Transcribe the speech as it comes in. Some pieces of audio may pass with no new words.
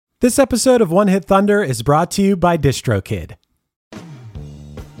This episode of One Hit Thunder is brought to you by DistroKid.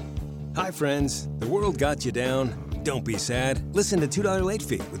 Hi, friends. The world got you down. Don't be sad. Listen to $2 Late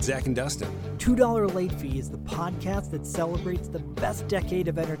Fee with Zach and Dustin. $2 Late Fee is the podcast that celebrates the best decade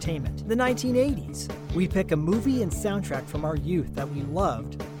of entertainment, the 1980s. We pick a movie and soundtrack from our youth that we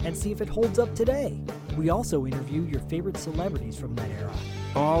loved and see if it holds up today. We also interview your favorite celebrities from that era.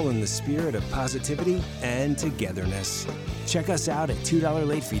 All in the spirit of positivity and togetherness. Check us out at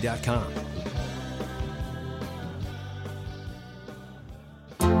 $2latefee.com.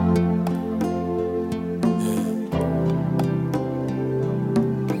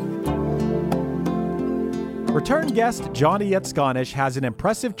 Return guest Johnny Yatsconish has an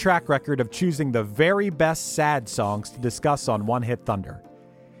impressive track record of choosing the very best sad songs to discuss on One Hit Thunder.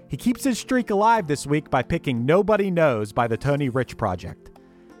 He keeps his streak alive this week by picking Nobody Knows by the Tony Rich Project.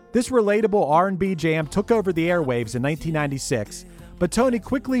 This relatable R&B jam took over the airwaves in 1996, but Tony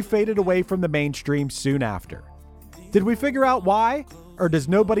quickly faded away from the mainstream soon after. Did we figure out why, or does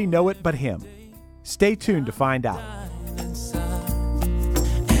nobody know it but him? Stay tuned to find out.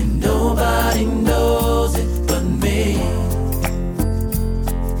 And nobody knows it but me.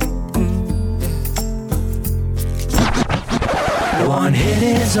 One hit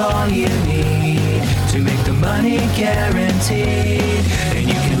is all you need to make the money guaranteed, and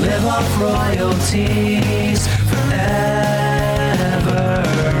you can live off royalties forever.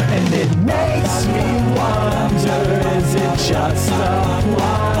 And it makes me wonder, is it just a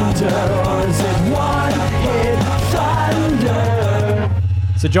wonder, or is it one hit thunder?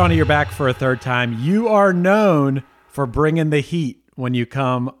 So Johnny, you're back for a third time. You are known for bringing the heat when you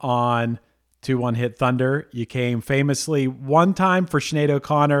come on to One Hit Thunder. You came famously one time for Sinead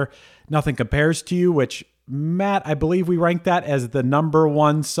O'Connor, Nothing Compares to You, which, Matt, I believe we ranked that as the number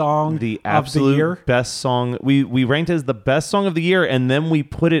one song the of the absolute year. Best song. We ranked it as the best song of the year, and then we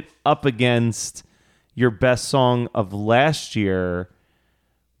put it up against your best song of last year,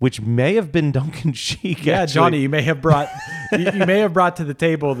 which may have been Duncan Sheik. Yeah, actually. Johnny, you may have brought you may have brought to the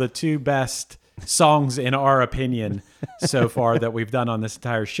table the two best songs in our opinion so far that we've done on this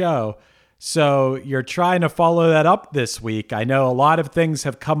entire show. So you're trying to follow that up this week. I know a lot of things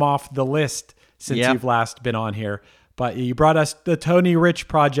have come off the list since you've last been on here, but you brought us the Tony Rich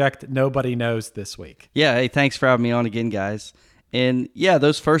Project, Nobody Knows, this week. Yeah, hey, thanks for having me on again, guys. And yeah,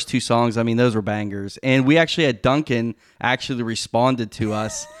 those first two songs, I mean, those were bangers. And we actually had Duncan actually responded to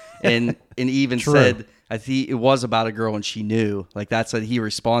us and even said, I think it was about a girl and she knew. Like, that's what he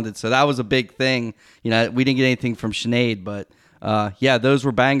responded. So that was a big thing. You know, we didn't get anything from Sinead, but yeah, those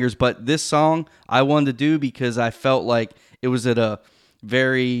were bangers. But this song I wanted to do because I felt like it was at a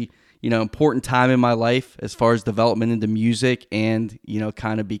very, important time in my life as far as development into music and,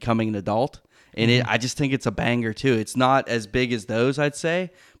 kind of becoming an adult. And I just think it's a banger too. It's not as big as those, I'd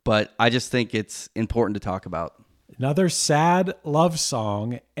say, but I just think it's important to talk about. Another sad love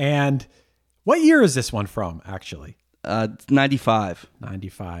song. And what year is this one from, actually? 95.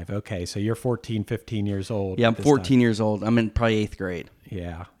 95. Okay, so you're 14, 15 years old. Yeah, I'm 14 years old. I'm in probably 8th grade.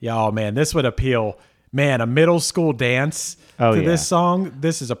 Yeah. Oh, man, this would appeal. Man, a middle school dance to this song.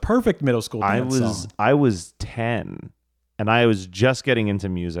 This is a perfect middle school dance song. I was 10, and I was just getting into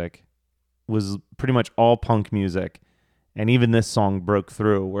music. Was pretty much all punk music, and even this song broke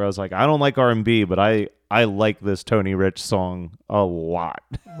through where I was like, I don't like R&B, but I like this Tony Rich song a lot.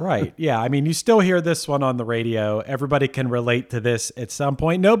 Right. Yeah. I mean, you still hear this one on the radio. Everybody can relate to this at some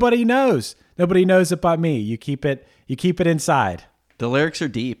point. Nobody knows it but me. You keep it inside. The lyrics are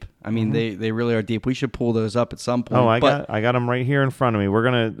deep. I mean, they really are deep. We should pull those up at some point. Oh, I got them right here in front of me.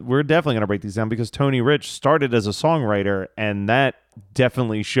 We're definitely gonna break these down because Tony Rich started as a songwriter, and that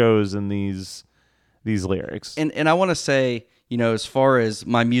definitely shows in these lyrics. And I want to say, as far as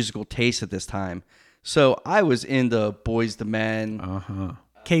my musical taste at this time, so I was into Boyz II Men.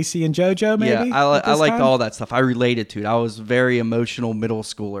 Casey and JoJo, maybe? Yeah, I liked all that stuff. I related to it. I was a very emotional middle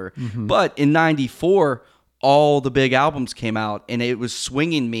schooler. But in 94, all the big albums came out, and it was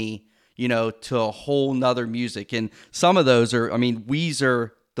swinging me, to a whole nother music. And some of those are,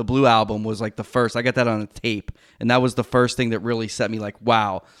 Weezer, the Blue Album was like the first. I got that on a tape, and that was the first thing that really set me like,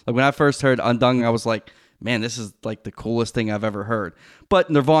 wow. Like when I first heard Undone, I was like, man, this is like the coolest thing I've ever heard. But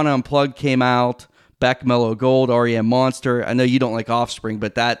Nirvana Unplugged came out, Beck Mellow Gold, R.E.M. Monster. I know you don't like Offspring,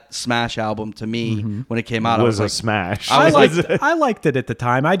 but that Smash album to me, when it came out, was a like, smash. I liked it at the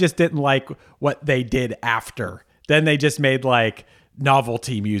time. I just didn't like what they did after. Then they just made like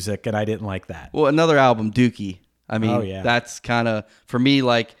novelty music, and I didn't like that. Well, another album, Dookie. That's kind of, for me,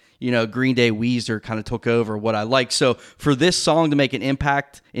 like, Green Day, Weezer kind of took over what I like. So for this song to make an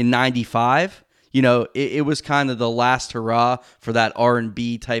impact in 95, You know, it was kind of the last hurrah for that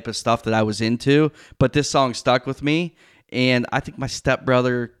R&B type of stuff that I was into. But this song stuck with me, and I think my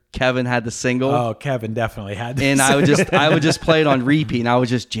stepbrother Kevin had the single. Oh, Kevin definitely had the and single. I would just play it on repeat, and I was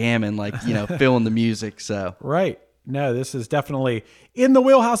just jamming, like, you know, feeling the music. So Right. No, this is definitely in the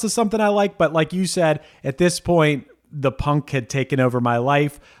wheelhouse of something I like. But like you said, at this point, the punk had taken over my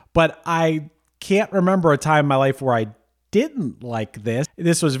life. But I can't remember a time in my life where I didn't like this.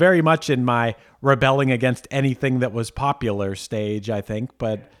 This was very much in my rebelling against anything that was popular stage, I think.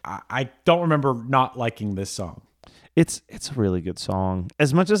 But I don't remember not liking this song. It's a really good song.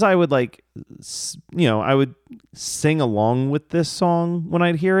 As much as I would like, you know, I would sing along with this song when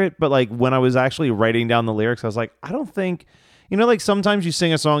I'd hear it. But like when I was actually writing down the lyrics, I was like, I don't think, you know, like sometimes you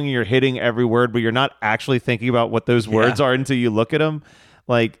sing a song and you're hitting every word, but you're not actually thinking about what those words are until you look at them.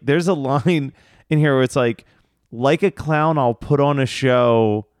 Like there's a line in here where it's like a clown, I'll put on a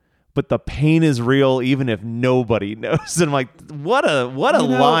show, but the pain is real even if nobody knows. And I'm like, what a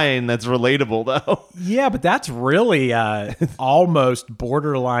line that's relatable though. Yeah, but that's really almost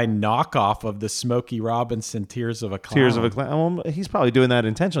borderline knockoff of the Smokey Robinson Tears of a Clown. Tears of a Clown. Well, he's probably doing that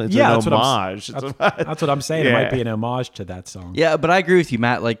intentionally. It's Yeah, an that's what I'm- homage. That's what I'm saying. It Yeah. might be an homage to that song. yeah, but I agree with you,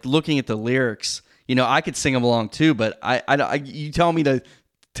 Matt. Like looking at the lyrics, you know, I could sing them along too, but I you tell me to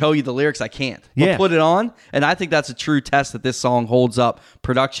tell you the lyrics, I can't. But Yeah. put it on, and I think that's a true test that this song holds up,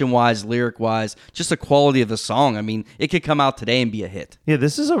 production-wise, lyric-wise, just the quality of the song. I mean, it could come out today and be a hit. Yeah,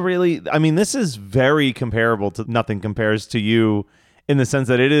 this is this is very comparable to Nothing Compares to You in the sense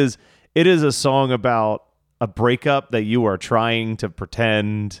that it is a song about a breakup that you are trying to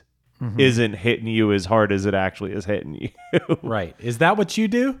pretend isn't hitting you as hard as it actually is hitting you. Right. Is that what you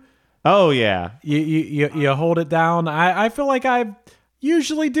do? Oh, yeah. You hold it down. I feel like I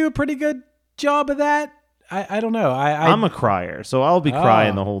usually do a pretty good job of that. I don't know. I'm a crier, so I'll be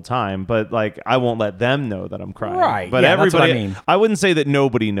crying the whole time, but like I won't let them know that I'm crying. Right, But yeah, that's what everybody, I mean. I wouldn't say that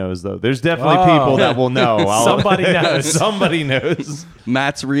nobody knows though. There's definitely people that will know. Somebody knows. Somebody knows.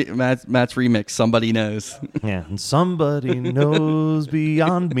 Matt's remix, Somebody Knows. Yeah, and somebody knows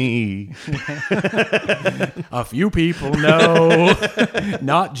beyond me. A few people know,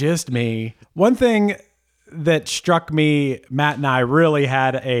 not just me. One thing that struck me, Matt and I really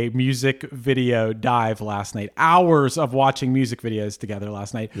had a music video dive last night. Hours of watching music videos together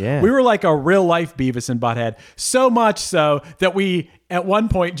last night. Yeah. We were like a real life Beavis and Butthead. So much so that we at one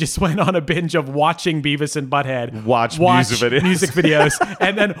point just went on a binge of watching Beavis and Butthead. Watch music videos.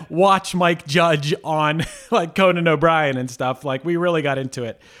 And then watch Mike Judge on like Conan O'Brien and stuff. Like we really got into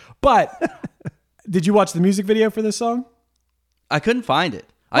it. But did you watch the music video for this song? I couldn't find it.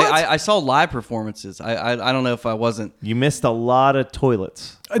 I saw live performances. I don't know if I wasn't. You missed a lot of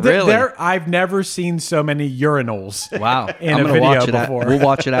toilets. Really? I've never seen so many urinals. Wow. In I'm a gonna video watch it before. We'll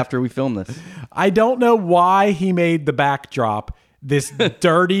watch it after we film this. I don't know why he made the backdrop this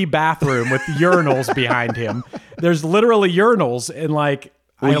dirty bathroom with urinals behind him. There's literally urinals and like.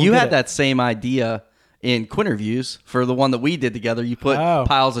 Well, you had that same idea in Quinterviews for the one that we did together. You put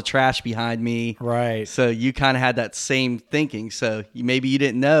piles of trash behind me. Right. So you kind of had that same thinking. So maybe you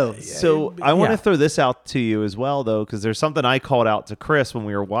didn't know. So I want to throw this out to you as well, though, because there's something I called out to Chris when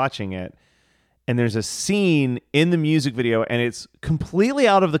we were watching it. And there's a scene in the music video, and it's completely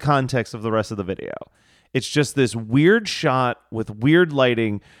out of the context of the rest of the video. It's just this weird shot with weird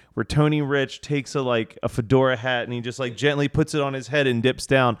lighting where Tony Rich takes a fedora hat and he just like gently puts it on his head and dips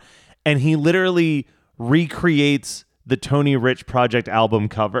down. And he literally recreates the Tony Rich Project album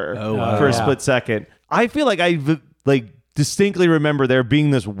cover for a split second. I feel like I distinctly remember there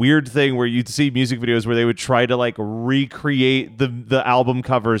being this weird thing where you'd see music videos where they would try to like recreate the album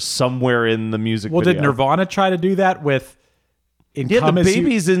covers somewhere in the music video. Did Nirvana try to do that with the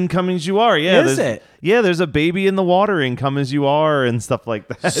baby's in Come As You Are. Yeah, Is it? Yeah, there's a baby in the water in Come As You Are and stuff like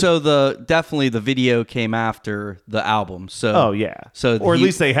that. So definitely the video came after the album. So or at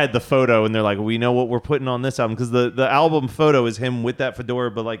least they had the photo and they're like, we know what we're putting on this album, because the album photo is him with that fedora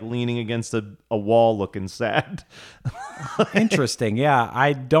but like leaning against a wall looking sad. Interesting. Yeah,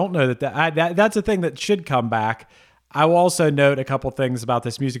 I don't know that's a thing that should come back. I will also note a couple things about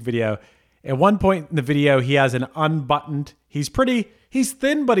this music video. At one point in the video, he has an unbuttoned. He's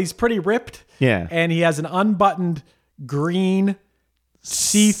thin, but he's pretty ripped. Yeah. And he has an unbuttoned green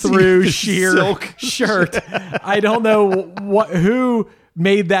see-through sheer silk shirt. I don't know who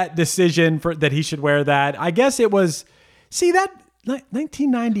made that decision that he should wear that. I guess it was,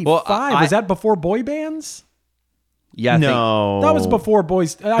 1995. Was that before boy bands? Yeah, I think No, That was before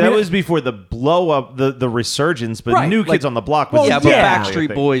Boys. That was before the blow up, the resurgence. But Right, New like- Kids on the Block was yeah, but Yeah. definitely a Backstreet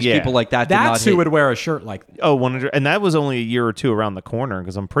thing. Boys, Yeah. people like that did not That's who hit. would wear a shirt like that. Oh, 100, and that was only a year or two around the corner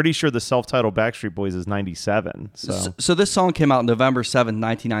because I'm pretty sure the self-titled Backstreet Boys is 97. So this song came out November 7th,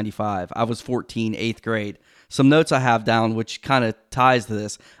 1995. I was 14, 8th grade. Some notes I have down which kind of ties to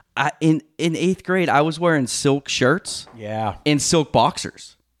this. In 8th grade, I was wearing silk shirts Yeah. and silk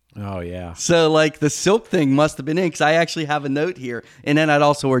boxers. Oh, yeah. So, like, the silk thing must have been in because I actually have a note here. And then I'd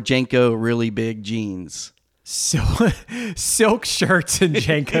also wear Jenko really big jeans. Silk shirts and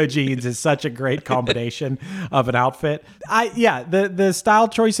Janko jeans is such a great combination of an outfit. The style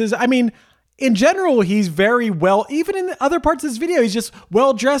choices. I mean, in general, he's very well, even in other parts of this video, he's just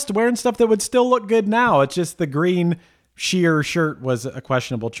well dressed, wearing stuff that would still look good now. It's just the green sheer shirt was a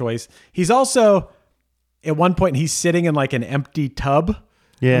questionable choice. He's also, at one point, he's sitting in like an empty tub.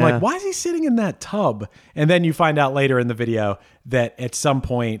 Yeah. I'm like, why is he sitting in that tub? And then you find out later in the video that at some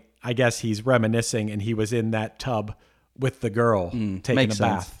point, I guess he's reminiscing and he was in that tub with the girl taking a makes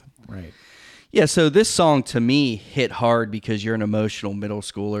sense. bath. Right. Yeah, so this song to me hit hard because you're an emotional middle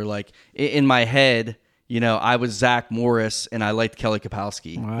schooler. Like, in my head, I was Zach Morris and I liked Kelly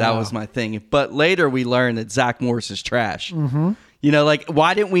Kapowski. Wow. That was my thing. But later we learned that Zach Morris is trash. Mm-hmm. Like,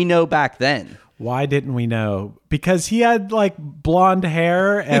 why didn't we know back then? Why didn't we know? Because he had like blonde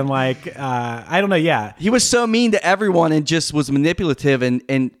hair and like, I don't know. Yeah. He was so mean to everyone and just was manipulative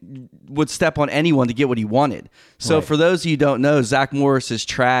and would step on anyone to get what he wanted. So Right. for those of you who don't know, Zach Morris's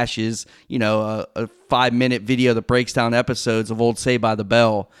trash is, a 5-minute video that breaks down episodes of Old Saved by the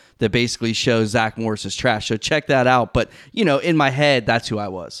Bell that basically shows Zach Morris's trash. So check that out. But, in my head, that's who I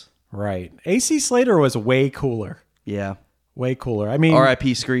was. Right. AC Slater was way cooler. Yeah. Way cooler. I mean,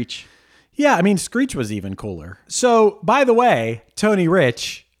 R.I.P. Screech. yeah, I mean, Screech was even cooler. So, by the way, Tony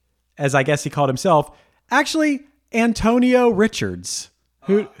Rich, as I guess he called himself, actually Antonio Richards.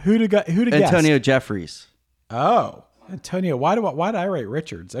 Who to guess? Antonio Jeffries. Oh, Antonio. Why did I write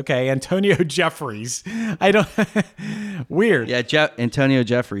Richards? Okay, Antonio Jeffries. I don't. Weird. Yeah, Antonio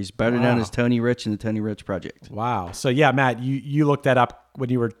Jeffries, better known Wow. as Tony Rich and the Tony Rich Project. Wow. So yeah, Matt, you looked that up when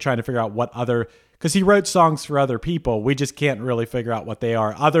you were trying to figure out what other, because he wrote songs for other people. We just can't really figure out what they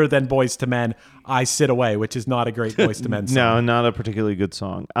are, other than Boyz II Men, I Sit Away, which is not a great Boyz II Men song. No, not a particularly good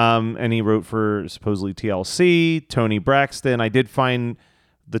song. And he wrote for supposedly TLC, Toni Braxton. I did find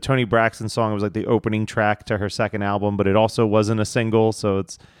the Toni Braxton song was like the opening track to her second album, but it also wasn't a single. So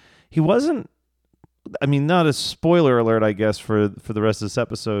he wasn't. I mean, not a spoiler alert, I guess, for the rest of this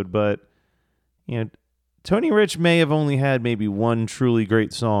episode, but Tony Rich may have only had maybe one truly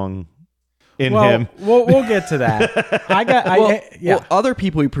great song in him. We'll get to that. Well, other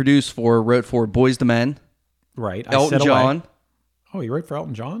people he produced for wrote for Boyz II Men, Right. I Elton Sit Away. John. Oh, you wrote for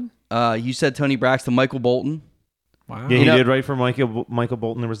Elton John? You said Tony Braxton, Michael Bolton. Wow. Yeah, he did write for Michael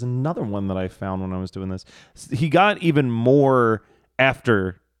Bolton. There was another one that I found when I was doing this. He got even more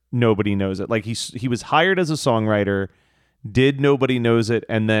after Nobody Knows It. Like he was hired as a songwriter, did Nobody Knows It,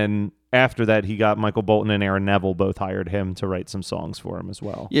 and then after that he got Michael Bolton and Aaron Neville both hired him to write some songs for him as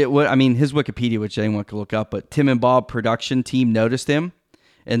well. Yeah, his Wikipedia, which anyone could look up, but Tim and Bob production team noticed him,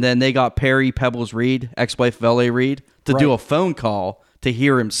 and then they got Perry Pebbles Reed, ex-wife of L.A. Reid, to do a phone call to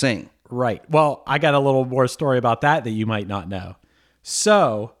hear him sing. Right. Well, I got a little more story about that you might not know.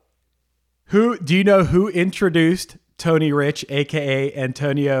 So, do you know who introduced Tony Rich, aka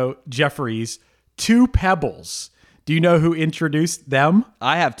Antonio Jeffries, to Pebbles? Do you know who introduced them?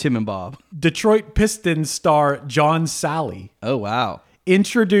 I have Tim and Bob. Detroit Pistons star John Sally Oh, wow.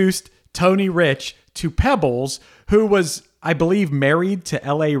 introduced Tony Rich to Pebbles, who was, I believe, married to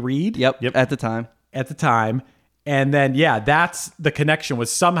L.A. Reid. Yep, at the time. At the time. And then, that's the connection,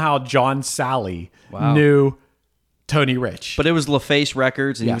 was somehow John Sally knew Tony Rich. But it was LaFace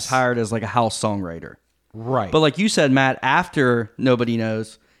Records, and he was Yes. hired as like a house songwriter. Right. But like you said, Matt, after Nobody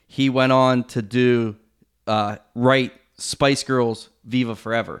Knows, he went on to write Spice Girls' Viva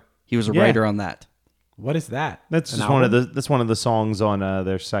Forever. He was a writer on that. What is that? That's An just album? that's one of the songs on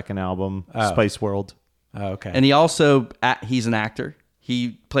their second album, Spice World. Oh, okay. And he also, he's an actor.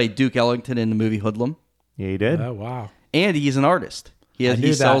 He played Duke Ellington in the movie Hoodlum. Yeah, he did. Oh, wow. And he's an artist. I knew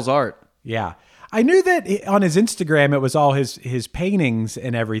He sells that. art. Yeah. I knew that on his Instagram, it was all his paintings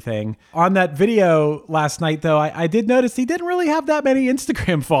and everything. On that video last night, though, I did notice he didn't really have that many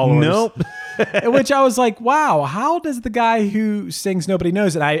Instagram followers. Nope. Which I was like, wow, how does the guy who sings Nobody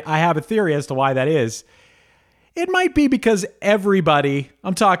Knows It? I have a theory as to why that is. It might be because everybody,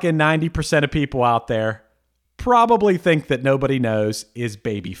 I'm talking 90% of people out there, probably think that Nobody Knows is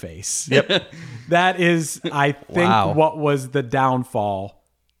Babyface. Yep. That is, I think, Wow. what was the downfall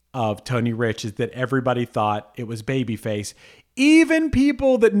of Tony Rich is that everybody thought it was Babyface. Even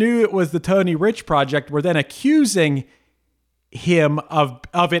people that knew it was the Tony Rich project were then accusing him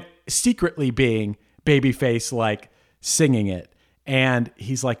of it secretly being Babyface, like singing it. And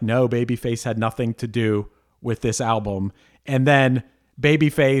he's like, no, Babyface had nothing to do with this album. And then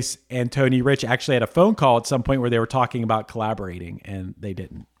Babyface and Tony Rich actually had a phone call at some point where they were talking about collaborating, and they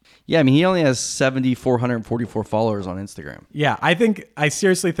didn't. Yeah, I mean, he only has 7,444 followers on Instagram. Yeah, I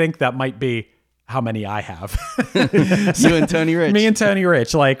seriously think that might be how many I have. You and Tony Rich. Me and Tony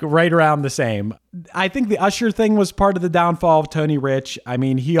Rich, like right around the same. I think the Usher thing was part of the downfall of Tony Rich. I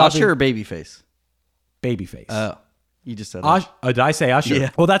mean, Usher or Babyface? Babyface. Oh, you just said did I say Usher? Yeah.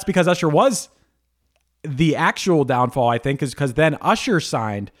 Well, that's because Usher was the actual downfall, I think, is because then Usher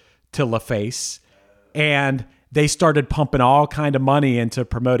signed to LaFace, and they started pumping all kind of money into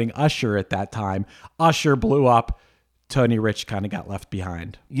promoting Usher at that time. Usher blew up. Tony Rich kind of got left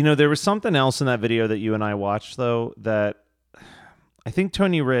behind. You know, there was something else in that video that you and I watched, though, that I think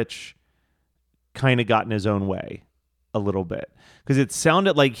Tony Rich kind of got in his own way a little bit, because it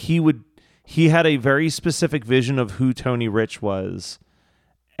sounded like he had a very specific vision of who Tony Rich was.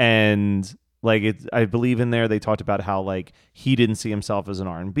 And like I believe in there, they talked about how like he didn't see himself as an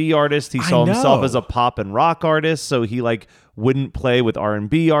R&B artist. He saw himself as a pop and rock artist. So he like wouldn't play with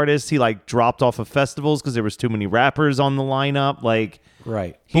R&B artists. He like dropped off of festivals because there was too many rappers on the lineup. Like,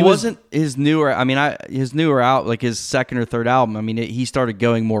 right. He wasn't his newer. I mean, his newer out, like his second or third album. I mean, he started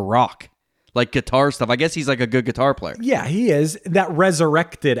going more rock, like guitar stuff. I guess he's like a good guitar player. Yeah, he is. That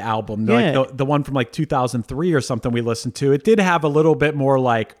Resurrected album, like the one from like 2003 or something we listened to, it did have a little bit more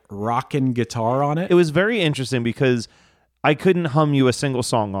like rockin' guitar on it. It was very interesting because I couldn't hum you a single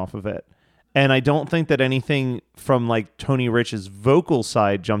song off of it. And I don't think that anything from like Tony Rich's vocal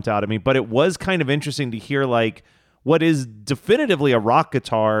side jumped out at me, but it was kind of interesting to hear like what is definitively a rock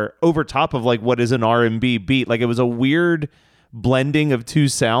guitar over top of like what is an R&B beat. Like it was a weird blending of two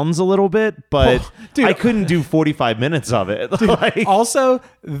sounds a little bit, but dude, I couldn't do 45 minutes of it. Dude, like, also,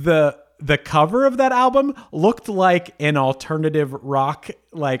 the cover of that album looked like an alternative rock,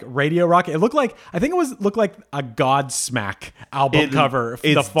 like radio rock. It looked like, I think looked like a Godsmack album cover.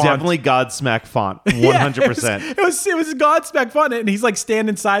 It's definitely Godsmack font, 100%. Yeah, it was Godsmack font, and he's like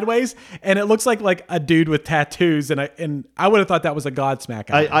standing sideways, and it looks like a dude with tattoos, and I would have thought that was a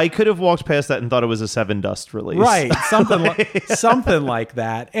Godsmack album. I could have walked past that and thought it was a Seven Dust release. Right, something like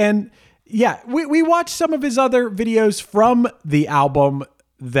that. And yeah, we watched some of his other videos from the album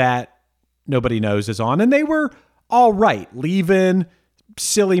that Nobody Knows is on, and they were all right. Leavin',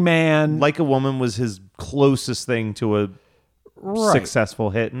 Silly Man. Like a Woman was his closest thing to a successful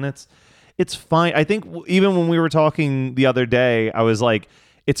hit, and it's fine. I think even when we were talking the other day, I was like,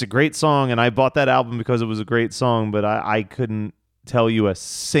 it's a great song, and I bought that album because it was a great song, but I couldn't tell you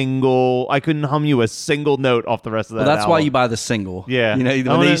I couldn't hum you a single note off the rest of that album. That's why you buy the single. Yeah. You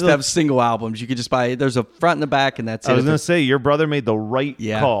know, when they used to have single albums, you could just buy, there's a front and a back, and that's it. I was going to say, your brother made the right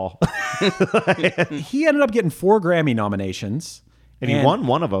call. He ended up getting 4 Grammy nominations. And he won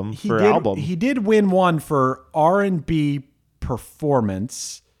one of them for album. He did win one for R&B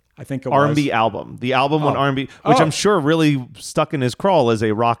performance. I think it was R&B album. The album won R&B, which I'm sure really stuck in his crawl as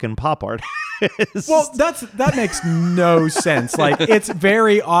a rock and pop artist. Well, that makes no sense. Like, it's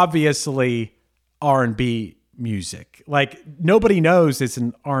very obviously R&B music. Like, Nobody Knows it's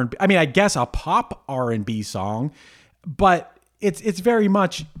an R&B. I mean, I guess a pop R&B song, but it's very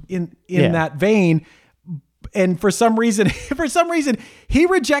much in that vein. And for some reason, he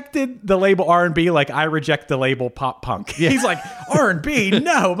rejected the label R&B like I reject the label pop punk. Yeah. He's like, R&B?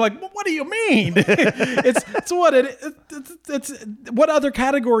 No. I'm like, what do you mean? It's what other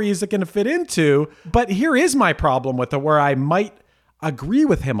category is it going to fit into? But here is my problem with it, where I might agree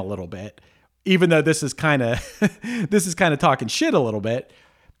with him a little bit, even though this is kind of talking shit a little bit,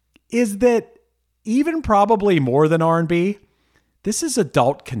 is that even probably more than R&B, this is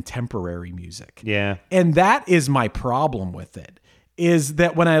adult contemporary music. Yeah. And that is my problem with it, is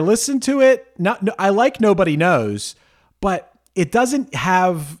that when I listen to it, I like Nobody Knows, but it doesn't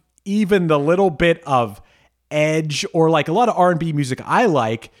have even the little bit of edge, or like a lot of R&B music I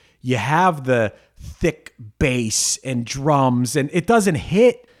like, you have the thick bass and drums, and it doesn't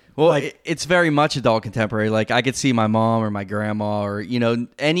hit. Well, like, it's very much adult contemporary. Like, I could see my mom or my grandma or,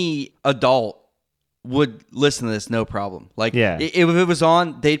 any adult would listen to this no problem. Like, if it was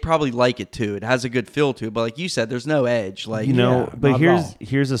on, they'd probably like it too. It has a good feel to it, but like you said, there's no edge. Like, but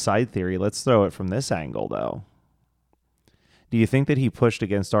here's a side theory. Let's throw it from this angle though. Do you think that he pushed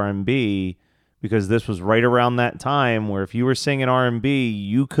against R&B because this was right around that time where if you were singing R&B,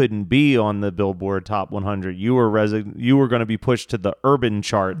 you couldn't be on the Billboard Top 100. You were going to be pushed to the urban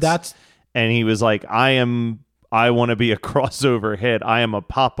charts. And he was like, I want to be a crossover hit. I am a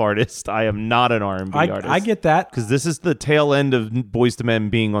pop artist. I am not an R&B artist. I get that. Because this is the tail end of Boyz II Men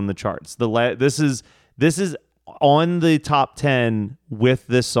being on the charts. This is on the top 10 with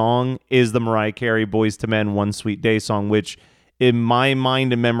this song is the Mariah Carey Boyz II Men One Sweet Day song, which in my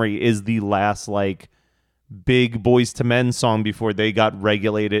mind and memory is the last like big Boyz II Men song before they got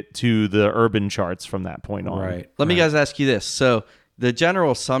regulated to the urban charts from that point on. Right. Let me guys ask you this. So the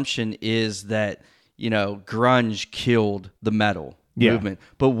general assumption is that, grunge killed the metal movement,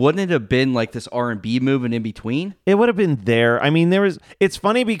 but wouldn't it have been like this R&B movement in between? It would have been there. I mean, it's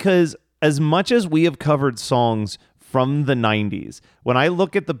funny because as much as we have covered songs from the 90s, when I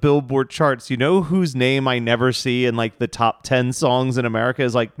look at the Billboard charts, you know whose name I never see in like the top 10 songs in America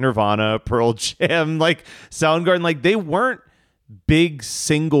is like Nirvana, Pearl Jam, like Soundgarden. Like they weren't big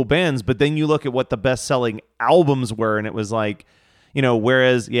single bands, but then you look at what the best-selling albums were, and it was like,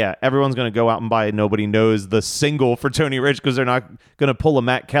 whereas, everyone's going to go out and buy Nobody Knows the single for Tony Rich because they're not going to pull a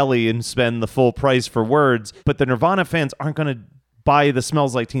Matt Kelly and spend the full price for words. But the Nirvana fans aren't going to buy the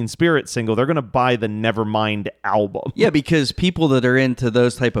Smells Like Teen Spirit single. They're going to buy the Nevermind album. Yeah, because people that are into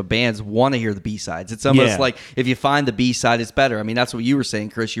those type of bands want to hear the B-sides. It's almost like if you find the B-side, it's better. I mean, that's what you were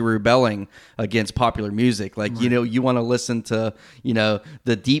saying, Chris. You were rebelling against popular music. Like, you want to listen to,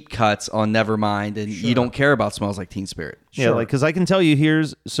 the deep cuts on Nevermind, and you don't care about Smells Like Teen Spirit. Yeah, because I can tell you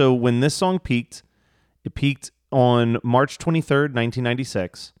so when this song peaked, it peaked on March 23rd,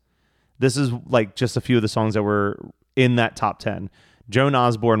 1996. This is like just a few of the songs that were in that top 10. Joan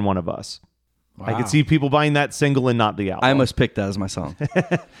Osborne, One of Us. Wow. I could see people buying that single and not the album. I almost picked that as my song.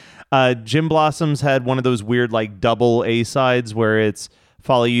 Jim Blossoms had one of those weird like double A-sides where it's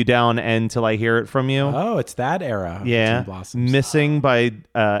Follow You Down and Till I Hear It From You. Oh, it's that era. Yeah. Jim Blossoms. Missing by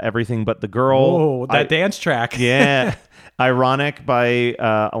Everything But the Girl. Oh, that dance track. Yeah. Ironic by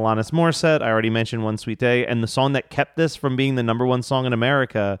Alanis Morissette. I already mentioned One Sweet Day. And the song that kept this from being the number one song in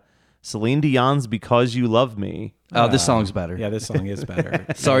America, Celine Dion's Because You Love Me. Oh, this song's better. Yeah, this song is better.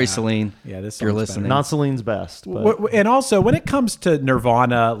 Sorry, Celine. Yeah, this song's you're listening. Not Celine's best. But. And also, when it comes to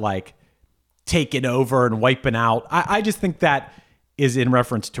Nirvana, like taking over and wiping out, I just think that is in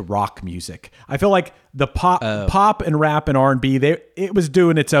reference to rock music. I feel like the pop and rap and R&B, it was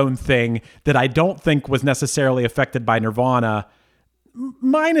doing its own thing that I don't think was necessarily affected by Nirvana,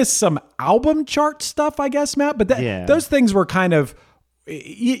 minus some album chart stuff, I guess, Matt. But those things were kind of,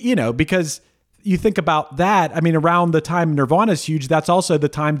 because you think about that. I mean, around the time Nirvana's huge, that's also the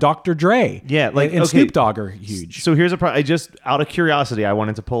time Dr. Dre and Snoop Dogg are huge. So here's I just, out of curiosity, I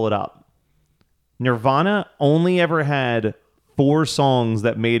wanted to pull it up. Nirvana only ever had 4 songs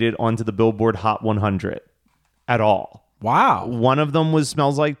that made it onto the Billboard Hot 100 at all. Wow. One of them was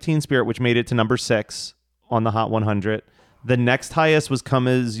Smells Like Teen Spirit, which made it to number 6 on the Hot 100. The next highest was Come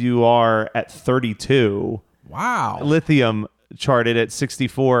As You Are at 32. Wow. Lithium charted at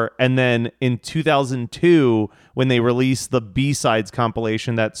 64, and then in 2002 when they released the B-sides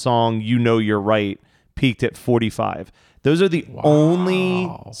compilation, that song You Know You're Right peaked at 45. Those are the only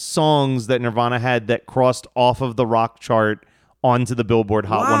songs that Nirvana had that crossed off of the rock chart onto the Billboard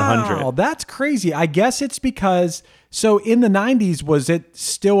Hot 100. Wow, that's crazy. I guess it's because, so in the 90s, was it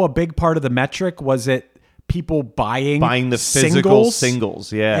still a big part of the metric? Was it people buying the physical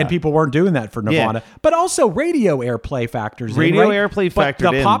singles, and people weren't doing that for Nirvana, but also radio airplay factors. Airplay but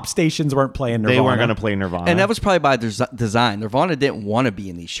factored the in. pop stations weren't playing Nirvana. They weren't going to play Nirvana, and that was probably by design. Nirvana didn't want to be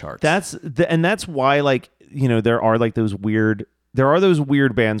in these charts. That's why, like, there are like those weird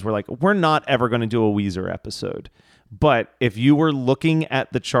bands where like we're not ever going to do a Weezer episode. But if you were looking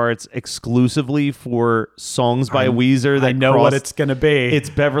at the charts exclusively for songs by Weezer that I know what it's going to be. It's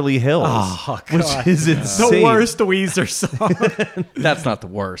Beverly Hills, which is insane. The worst Weezer song. That's not the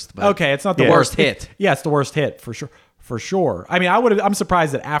worst. But okay, it's not the worst hit. It's the worst hit for sure. For sure. I mean, I'm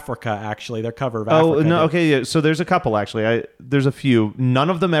surprised that Africa, actually, their cover of Africa. Oh, no, okay, yeah. So there's a couple, actually. There's a few. None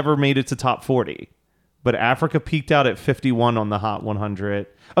of them ever made it to top 40. But Africa peaked out at 51 on the Hot 100.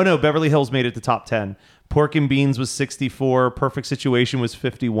 Oh, no, Beverly Hills made it to top 10. Pork and Beans was 64. Perfect Situation was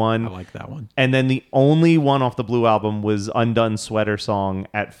 51. I like that one. And then the only one off the Blue Album was Undone Sweater Song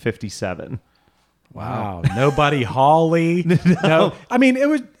at 57. Wow. Nobody Holly. No. I mean, it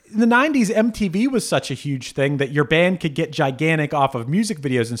was in the 90s, MTV was such a huge thing that your band could get gigantic off of music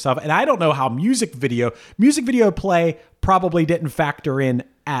videos and stuff. And I don't know how music video play probably didn't factor in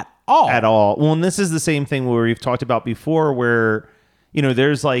at all. At all. Well, and this is the same thing where we've talked about before where,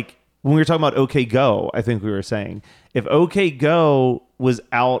 there's like, when we were talking about OK Go, I think we were saying, if OK Go was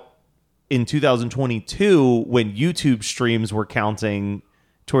out in 2022, when YouTube streams were counting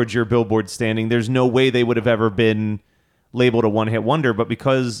towards your Billboard standing, there's no way they would have ever been labeled a one-hit wonder. But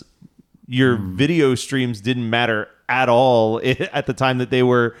because your video streams didn't matter at all at the time that they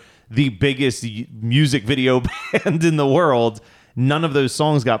were the biggest music video band in the world, none of those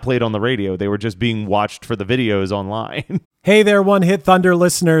songs got played on the radio. They were just being watched for the videos online. Hey there, One Hit Thunder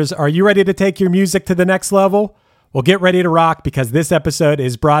listeners. Are you ready to take your music to the next level? Well, get ready to rock, because this episode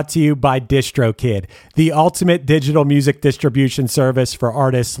is brought to you by DistroKid, the ultimate digital music distribution service for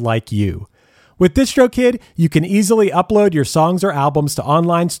artists like you. With DistroKid, you can easily upload your songs or albums to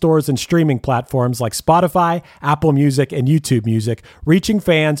online stores and streaming platforms like Spotify, Apple Music, and YouTube Music, reaching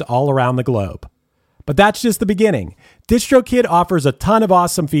fans all around the globe. But that's just the beginning. DistroKid offers a ton of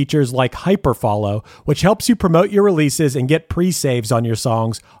awesome features like Hyperfollow, which helps you promote your releases and get pre-saves on your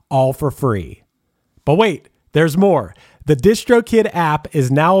songs, all for free. But wait, there's more. The DistroKid app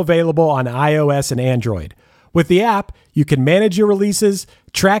is now available on iOS and Android. With the app, you can manage your releases,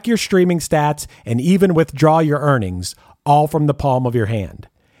 track your streaming stats, and even withdraw your earnings, all from the palm of your hand.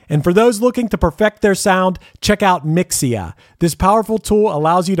 And for those looking to perfect their sound, check out Mixia. This powerful tool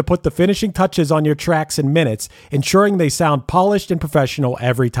allows you to put the finishing touches on your tracks in minutes, ensuring they sound polished and professional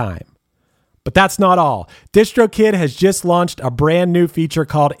every time. But that's not all. DistroKid has just launched a brand new feature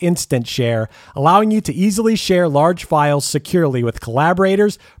called Instant Share, allowing you to easily share large files securely with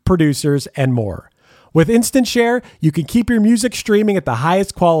collaborators, producers, and more. With Instant Share, you can keep your music streaming at the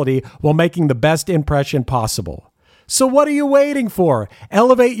highest quality while making the best impression possible. So what are you waiting for?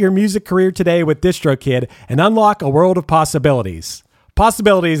 Elevate your music career today with DistroKid and unlock a world of possibilities.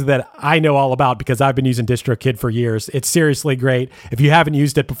 Possibilities that I know all about because I've been using DistroKid for years. It's seriously great. If you haven't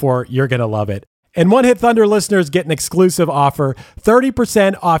used it before, you're going to love it. And One Hit Thunder listeners get an exclusive offer,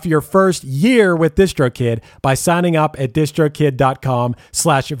 30% off your first year with DistroKid by signing up at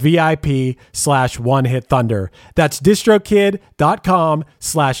distrokid.com/VIP/OneHitThunder. That's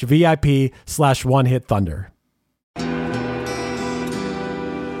distrokid.com/VIP/OneHitThunder.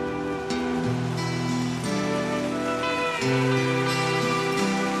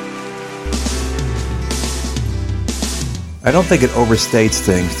 I don't think it overstates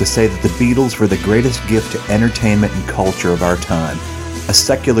things to say that the Beatles were the greatest gift to entertainment and culture of our time, a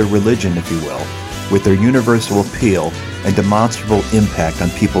secular religion, if you will, with their universal appeal and demonstrable impact on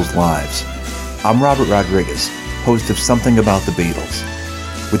people's lives. I'm Robert Rodriguez, host of Something About the Beatles.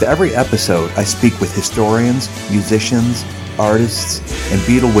 With every episode, I speak with historians, musicians, artists, and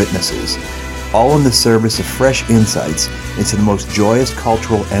Beatle witnesses, all in the service of fresh insights into the most joyous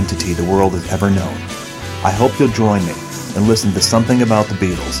cultural entity the world has ever known. I hope you'll join me and listen to Something About the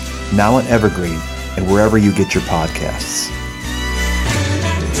Beatles, now on Evergreen and wherever you get your podcasts.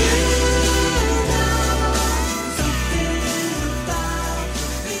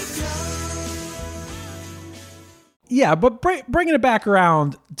 Yeah, but bringing it back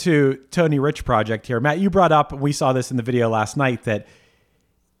around to Tony Rich Project here, Matt, you brought up, we saw this in the video last night, that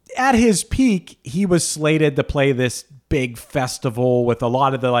at his peak, he was slated to play this big festival with a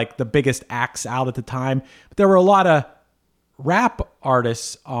lot of the biggest acts out at the time. But there were a lot of rap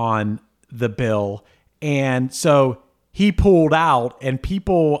artists on the bill, and so he pulled out, and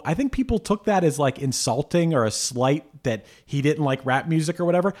I think people took that as like insulting or a slight that he didn't like rap music or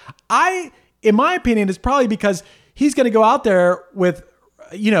whatever. In my opinion, it's probably because he's going to go out there with,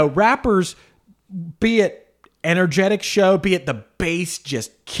 rappers, be it energetic show, be it the bass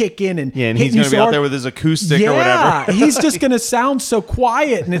just kicking and he's going to be out there with his acoustic or whatever. He's just going to sound so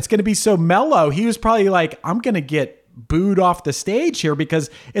quiet and it's going to be so mellow. He was probably like, I'm going to get booed off the stage here because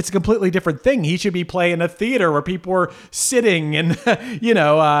it's a completely different thing. He should be playing a theater where people are sitting and, he's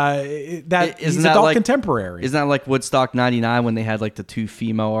adult contemporary. Isn't that like Woodstock 99 when they had like the two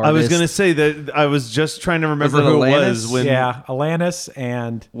female artists? I was going to say that I was just trying to remember who it was. Alanis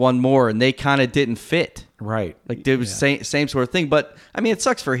and one more, and they kind of didn't fit. Right. Like it was same sort of thing. But I mean, it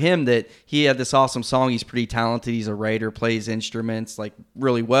sucks for him that he had this awesome song. He's pretty talented. He's a writer, plays instruments like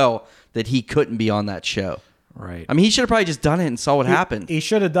really well, that he couldn't be on that show. Right. I mean, he should have probably just done it and saw what happened. He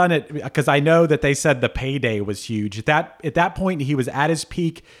should have done it because I know that they said the payday was huge. At that point, he was at his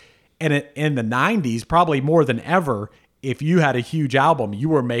peak, and in the 90s, probably more than ever, if you had a huge album, you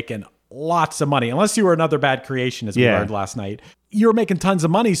were making lots of money. Unless you were Another Bad Creation, as we learned last night. You were making tons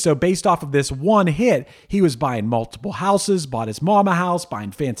of money, so based off of this one hit, he was buying multiple houses, bought his mom a house,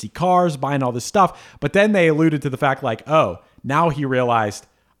 buying fancy cars, buying all this stuff. But then they alluded to the fact like, oh, now he realized,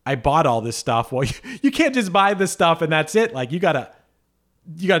 I bought all this stuff. Well, you can't just buy this stuff and that's it. Like you gotta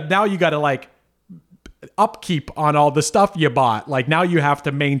like upkeep on all the stuff you bought. Like now you have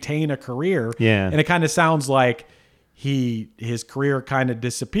to maintain a career. Yeah. And it kind of sounds like his career kind of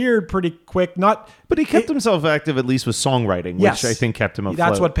disappeared pretty quick. But he kept himself active at least with songwriting, Yes. which I think kept him afloat.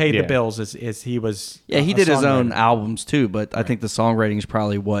 That's what paid Yeah. the bills. Is he was he a did his own songwriter. albums too, but I think the songwriting is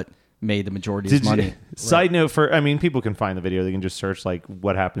probably what made the majority of his money. Side note people can find the video. They can just search like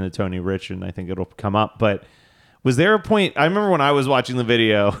what happened to Tony Rich, and I think it'll come up. But was there a point? I remember when I was watching the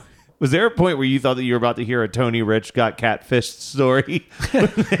video. Was there a point where you thought that you were about to hear a Tony Rich got catfished story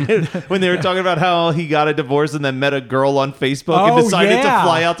when they were talking about how he got a divorce and then met a girl on Facebook and decided to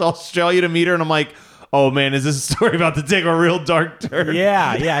fly out to Australia to meet her? And I'm like, oh man, is this a story about to take a real dark turn?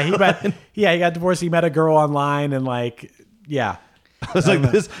 Yeah. He got divorced. He met a girl online and I was like,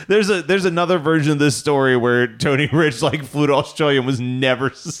 there's another version of this story where Tony Rich like flew to Australia and was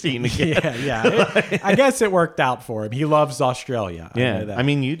never seen again. I guess it worked out for him. He loves Australia. I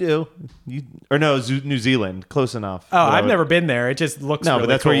mean, you do. New Zealand. Close enough. Oh, I've never been there. It just looks No, really but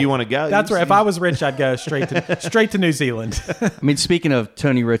that's cool. where you want to go. That's where, if I was rich, I'd go straight to New Zealand. I mean, speaking of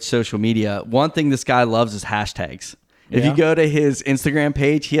Tony Rich social media, one thing this guy loves is hashtags. If Yeah. you go to his Instagram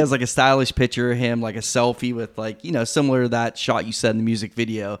page, he has like a stylish picture of him, like a selfie with like, similar to that shot you said in the music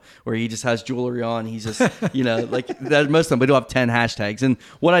video where he just has jewelry on. He's just, like that. Most of them, but he'll have 10 hashtags. And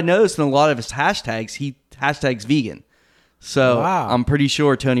what I noticed in a lot of his hashtags, he hashtags vegan. So Wow. I'm pretty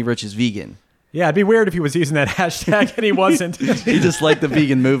sure Tony Rich is vegan. Yeah, it'd be weird if he was using that hashtag and he wasn't. He just liked the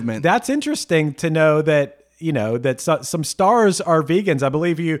vegan movement. That's interesting to know that, some stars are vegans. I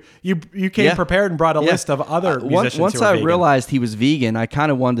believe you came Yeah. prepared and brought a list of other musicians Once who are I vegan. realized he was vegan, I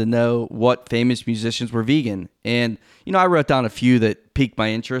kind of wanted to know what famous musicians were vegan. And, I wrote down a few that piqued my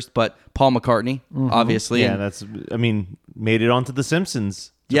interest, but Paul McCartney, obviously. Yeah, And, made it onto The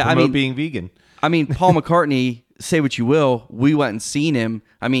Simpsons. To Yeah, I promote mean- being vegan. Paul McCartney, say what you will, we went and seen him.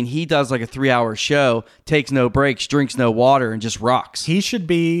 He does like a 3-hour show, takes no breaks, drinks no water, and just rocks. He should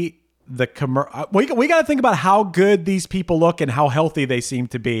be the we got to think about how good these people look and how healthy they seem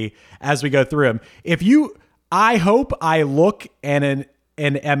to be as we go through them. I hope I look and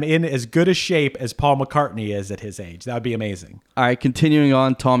am in as good a shape as Paul McCartney is at his age. That would be amazing. All right, continuing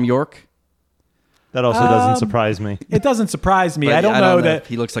on, Tom York. That also doesn't surprise me. It doesn't surprise me. But I don't know that if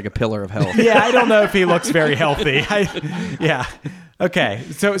he looks like a pillar of health. Yeah, I don't know if he looks very healthy. Okay.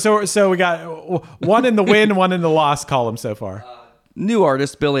 So we got one in the win, one in the loss column so far. New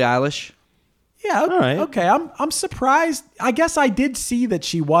artist, Billie Eilish. Yeah. Okay. All right. Okay. I'm surprised. I guess I did see that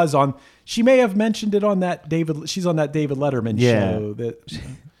she was on. She may have mentioned it on that David. She's on that David Letterman show.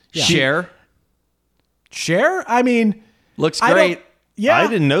 Cher. Cher. I mean, Looks I don't- great. Yeah. I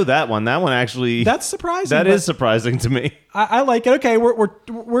didn't know that one. That one actually. That's surprising. That but is surprising to me. I like it. Okay. We're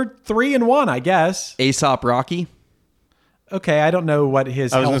 3-1, I guess. Aesop Rocky. Okay. I don't know what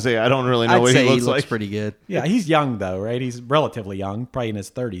his. I was health- going to say, I don't really know I'd what say he looks like. pretty good. Yeah, he's young though, right? He's relatively young, probably in his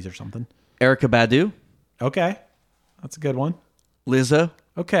 30s or something. Erica Badu. Okay, that's a good one. Lizzo.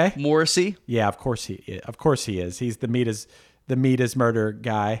 Okay. Morrissey. Yeah, of course he is. He's the meat is murder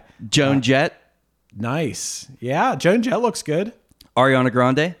guy. Joan Jett. Nice. Yeah, Joan Jett looks good. Ariana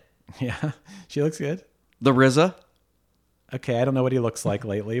Grande. Yeah, she looks good. The RZA. Okay, I don't know what he looks like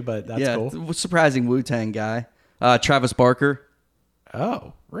lately, but that's cool. Surprising Wu-Tang guy. Travis Barker.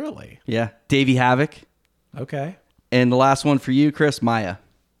 Oh, really? Yeah. Davey Havoc. Okay. And the last one for you, Chris, Maya.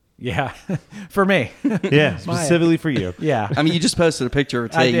 Yeah, for me. Yeah, specifically for you. Yeah. You just posted a picture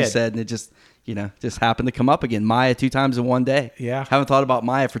of I today, you did. said, and it just happened to come up again. Maya 2 times in one day. Yeah. Haven't thought about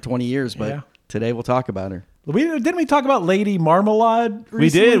Maya for 20 years, but Yeah. today we'll talk about her. Didn't we talk about Lady Marmalade recently? We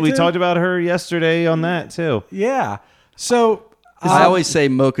did. We too? talked about her yesterday on that too. Yeah. So I always say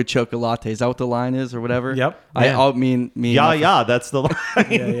mocha chocolate. Is that what the line is or whatever? Yep. I mean, Yeah, that's the line.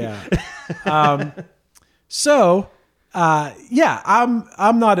 yeah. I'm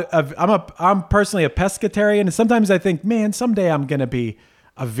personally a pescatarian, and sometimes I think, man, someday I'm gonna be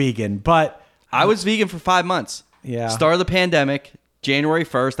a vegan. But I was vegan for 5 months. Yeah. Start of the pandemic, January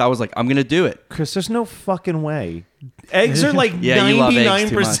 1st, I was like, I'm going to do it. Chris, there's no fucking way. Eggs are like Yeah, you love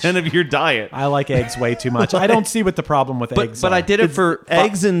eggs too 99% of your diet. I like eggs way too much. I don't see what the problem with eggs. But are. I did it for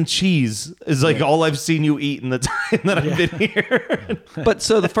Eggs and cheese is like all I've seen you eat in the time that I've been here. But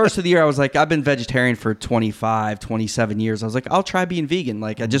so the first of the year, I was like, I've been vegetarian for 25, 27 years. I was like, I'll try being vegan.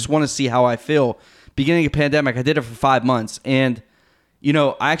 Like, I just want to see how I feel. Beginning of pandemic, I did it for 5 months. And,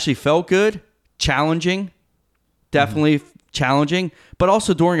 I actually felt good, challenging, definitely challenging. But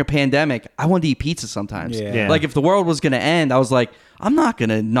also during a pandemic, I wanted to eat pizza sometimes. Yeah. Like, if the world was going to end, I was like, I'm not going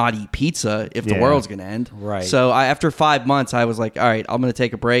to not eat pizza if the Yeah. world's going to end. Right. So after 5 months, I was like, all right, I'm going to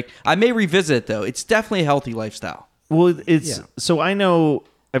take a break. I may revisit it, though. It's definitely a healthy lifestyle. Well, it's Yeah. so I know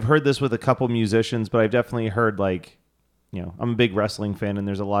I've heard this with a couple musicians, but I've definitely heard I'm a big wrestling fan, and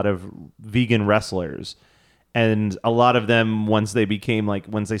there's a lot of vegan wrestlers. And a lot of them, once they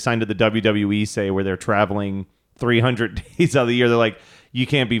signed to the WWE, say, where they're traveling 300 days out of the year, they're like, you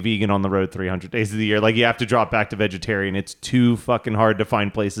can't be vegan on the road 300 days of the year. Like, you have to drop back to vegetarian. It's too fucking hard to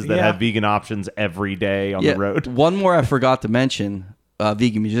find places that have vegan options every day on the road. One more I forgot to mention,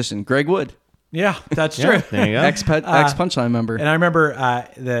 vegan musician, Greg Wood. Yeah, that's true. There you go. Ex-Punchline member. And I remember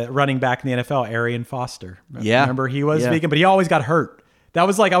the running back in the NFL, Arian Foster. Yeah. Remember, he was vegan, but he always got hurt. That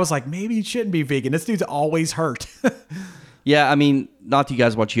was like, I was like, maybe he shouldn't be vegan. This dude's always hurt. Yeah, I mean, not that you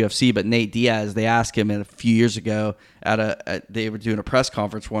guys watch UFC, but Nate Diaz, they asked him a few years ago they were doing a press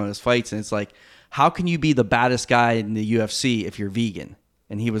conference for one of his fights, and it's like, how can you be the baddest guy in the UFC if you're vegan?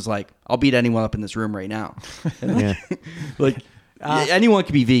 And he was like, I'll beat anyone up in this room right now. Anyone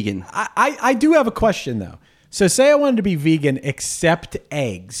can be vegan. I do have a question, though. So say I wanted to be vegan except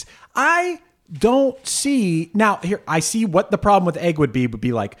eggs. I don't see... Now, here, I see what the problem with egg would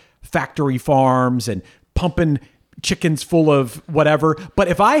be like factory farms and pumping chickens full of whatever. But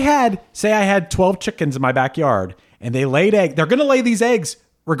if I had 12 chickens in my backyard and they laid eggs, they're going to lay these eggs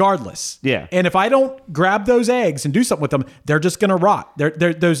regardless. Yeah. And if I don't grab those eggs and do something with them, they're just going to rot.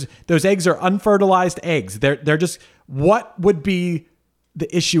 Those eggs are unfertilized eggs. They're just... What would be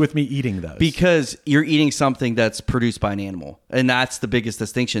the issue with me eating those? Because you're eating something that's produced by an animal, and that's the biggest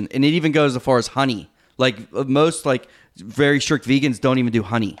distinction. And it even goes as far as honey. Like most very strict vegans don't even do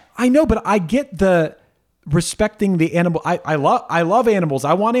honey. I know, but I get the respecting the animal. I love animals.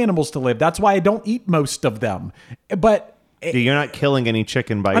 I want animals to live. That's why I don't eat most of them. But You're not killing any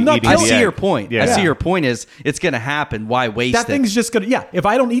chicken by eating the egg. I see your point. Yeah. I see your point is it's going to happen. Why waste that thing's just going to... Yeah, if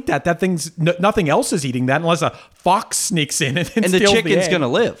I don't eat that thing's... nothing else is eating that unless a fox sneaks in and steals the chicken's going to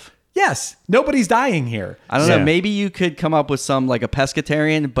live. Yes. Nobody's dying here. I don't know. Maybe you could come up with some like a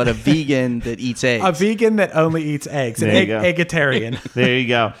pescatarian, but a vegan that eats eggs. A vegan that only eats eggs. An eggetarian. There you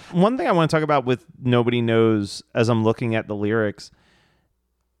go. One thing I want to talk about with Nobody Knows, as I'm looking at the lyrics,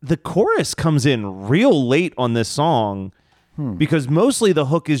 the chorus comes in real late on this song because mostly the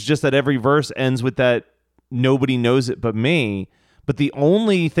hook is just that every verse ends with that nobody knows it but me. But the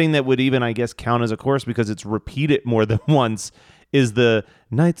only thing that would even, I guess, count as a chorus because it's repeated more than once is the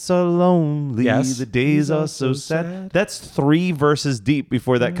nights are lonely, the days are so sad. That's 3 verses deep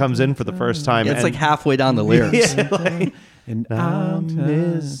before that comes in for the first time. It's like halfway down the lyrics. And I'm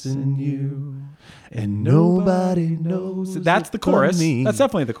missing you, and nobody knows. That's the chorus. That's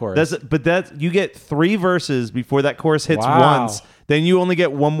definitely the chorus. You get 3 verses before that chorus hits once. Then you only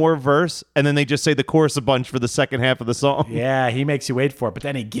get one more verse, and then they just say the chorus a bunch for the second half of the song. Yeah, he makes you wait for it, but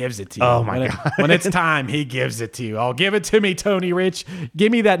then he gives it to you. Oh, my God. When it's time, he gives it to you. Oh, give it to me, Tony Rich. Give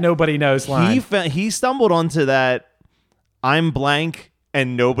me that nobody knows line. He stumbled onto that I'm blank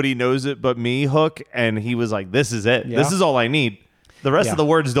and nobody knows it but me hook, and he was like, this is it. Yeah. This is all I need. The rest of the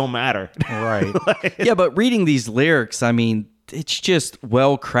words don't matter. Right. Yeah, but reading these lyrics, I mean, it's just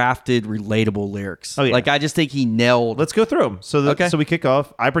well-crafted, relatable lyrics. Oh, yeah. Like, I just think he nailed... Let's go through them. So we kick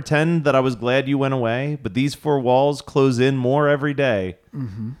off. I pretend that I was glad you went away, but these 4 walls close in more every day.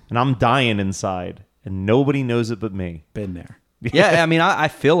 Mm-hmm. And I'm dying inside, and nobody knows it but me. Been there. Yeah, I mean, I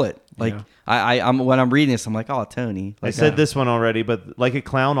feel it. Like, I'm when I'm reading this, I'm like, oh, Tony. Like, I said this one already, but like a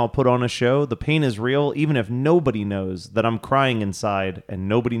clown, I'll put on a show. The pain is real, even if nobody knows that I'm crying inside, and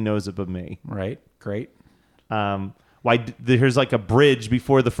nobody knows it but me. Right. Great. Here's like a bridge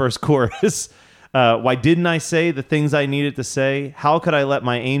before the first chorus. Why didn't I say the things I needed to say? How could I let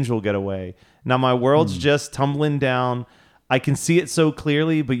my angel get away? Now my world's just tumbling down. I can see it so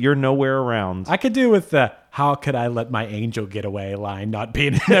clearly, but you're nowhere around. I could do with the "How could I let my angel get away" line not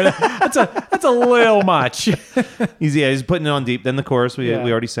being there. That's a little much. He's putting it on deep. Then the chorus, we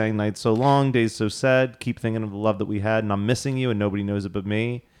already sang "Nights so long, days so sad. Keep thinking of the love that we had, and I'm missing you, and nobody knows it but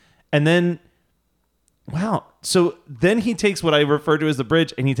me." And then, wow. So then he takes what I refer to as the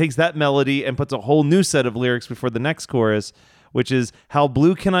bridge, and he takes that melody and puts a whole new set of lyrics before the next chorus, which is, "How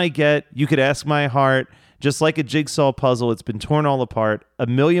blue can I get? You could ask my heart. Just like a jigsaw puzzle, it's been torn all apart. A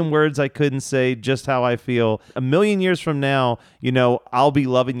million words I couldn't say just how I feel. A million years from now, I'll be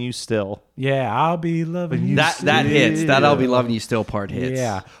loving you still." Yeah, I'll be loving you still. That hits. That "I'll be loving you still" part hits.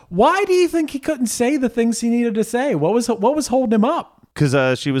 Yeah. Why do you think he couldn't say the things he needed to say? What was holding him up?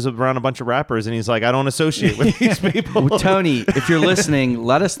 Because she was around a bunch of rappers, and he's like, I don't associate with these people. Well, Tony, if you're listening,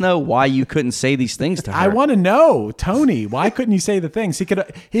 let us know why you couldn't say these things to her. I want to know, Tony, why couldn't you say the things? He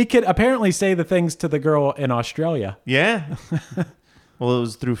could apparently say the things to the girl in Australia. Yeah. Well, it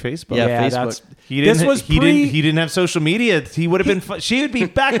was through Facebook. Yeah, Facebook. He didn't have social media. He would have been. She would be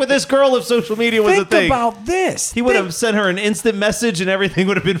back with this girl if social media was a thing. Think about this. He would have sent her an instant message, and everything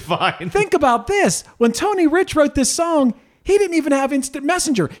would have been fine. Think about this. When Tony Rich wrote this song, He didn't even have instant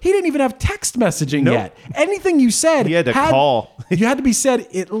messenger. He didn't even have text messaging yet. Anything you said, He had to call. You had to be said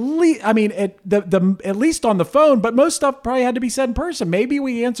at least. I mean, at least on the phone. But most stuff probably had to be said in person. Maybe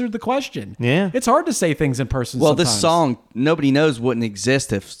we answered the question. Yeah. It's hard to say things in person. Well, sometimes. this song, Nobody Knows, wouldn't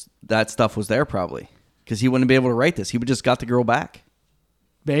exist if that stuff was there, probably, because he wouldn't be able to write this. He would just got the girl back.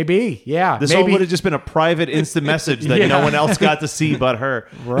 Maybe, yeah. This maybe. all would have just been a private instant message that no one else got to see but her.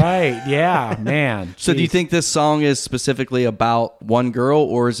 Right, yeah, man. So do you Jeez. think this song is specifically about one girl,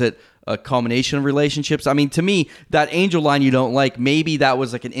 or is it a combination of relationships? I mean, to me, that angel line you don't like, maybe that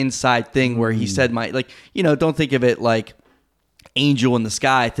was like an inside thing where he said don't think of it like angel in the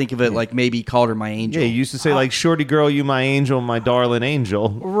sky. Think of it like maybe he called her my angel. Yeah, you used to say like, shorty girl, you my angel, my darling angel.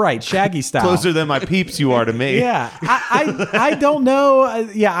 Right, Shaggy style. Closer than my peeps you are to me. Yeah, I don't know.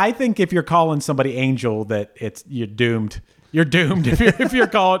 I think if you're calling somebody angel, that you're doomed. You're doomed if you're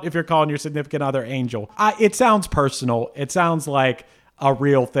calling your significant other angel. It sounds personal. It sounds like a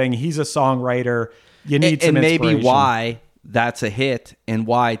real thing. He's a songwriter. You need some and inspiration. maybe why that's a hit and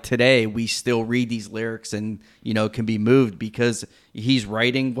why today we still read these lyrics and can be moved, because he's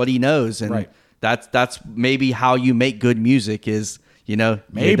writing what he knows, and Right. that's maybe how you make good music is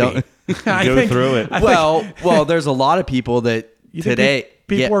Maybe. you don't- Go through it. well there's a lot of people that You think today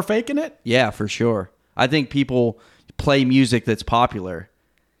people are faking it. yeah, for sure. I think people play music that's popular.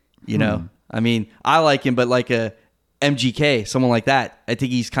 I mean, I like him, but like a MGK, someone like that, I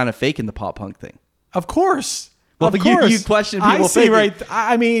think he's kind of faking the pop punk thing. Of course. Well, of but you course. question people I see, faking. right?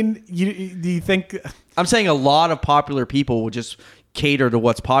 I mean, do you think? I'm saying a lot of popular people will just cater to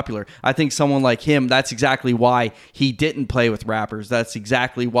what's popular. I think someone like him, that's exactly why he didn't play with rappers. That's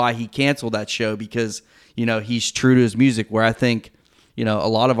exactly why he canceled that show, because, he's true to his music, where I think, a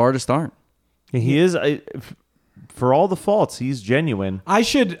lot of artists aren't. He is, for all the faults, he's genuine. I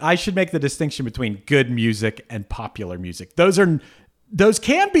should make the distinction between good music and popular music. Those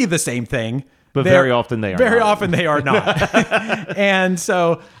can be the same thing. But very often they are Very not. often they are not. And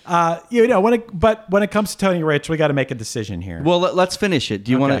so, when it comes to Tony Rich, we got to make a decision here. Well, let's finish it.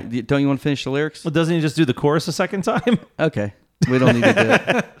 Do you Okay. want to? Don't you want to finish the lyrics? Well, doesn't he just do the chorus a second time? Okay, we don't need to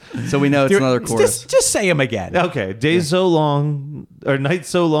do it. So we know it's another chorus. Just say them again. Okay. Days so long, or nights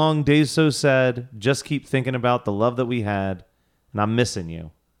so long, days so sad. Just keep thinking about the love that we had, and I'm missing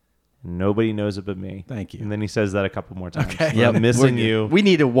you. Nobody knows it but me. Thank you. And then he says that a couple more times. Okay. Yeah, I'm missing We're you. good. We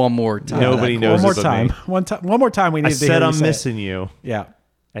needed one more time. Nobody One knows more it but time. me. One more time. We need I to said hear you I'm say it. missing you, Yeah.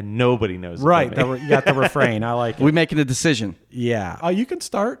 and nobody knows Right. it but me. You got the refrain. I like it. We making a decision. Yeah. Oh, you can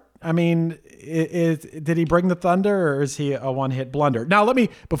start. I mean, did he bring the thunder, or is he a one-hit blunder? Now,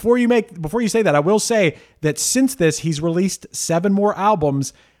 before you say that, I will say that since this, he's released 7 more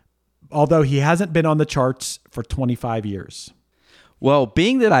albums, although he hasn't been on the charts for 25 years. Well,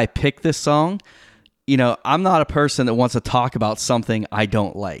 being that I picked this song, I'm not a person that wants to talk about something I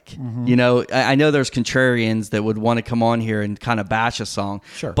don't like. Mm-hmm. I know there's contrarians that would want to come on here and kind of bash a song.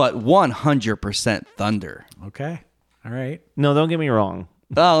 Sure. But 100% Thunder. Okay. All right. No, don't get me wrong.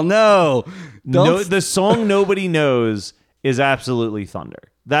 Oh, no. No, the song Nobody Knows is absolutely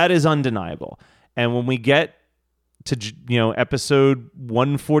Thunder. That is undeniable. And when we get to episode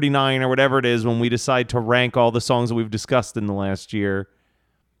 149 or whatever it is, when we decide to rank all the songs that we've discussed in the last year,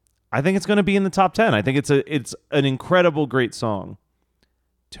 I think it's going to be in the top 10. I think it's an incredible, great song.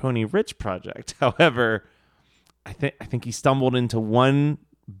 Tony Rich Project, however, I think he stumbled into one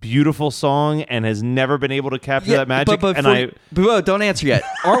beautiful song and has never been able to capture that magic. But don't answer yet.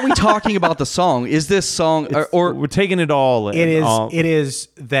 Aren't we talking about the song? Is this song or we're taking it all in. It is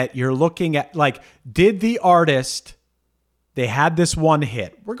that you're looking at, like, did the artist, they had this one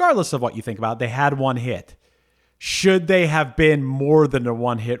hit, regardless of what you think about it, they had one hit. Should they have been more than a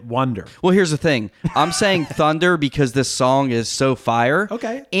one-hit wonder? Well, here's the thing. I'm saying Thunder because this song is so fire.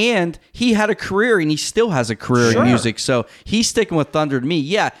 Okay. And he had a career, and he still has a career Sure. in music. So he's sticking with Thunder to me.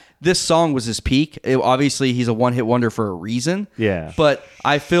 Yeah, this song was his peak. Obviously, he's a one-hit wonder for a reason. Yeah. But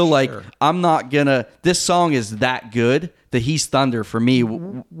I feel like I'm not going to... This song is that good that he's Thunder for me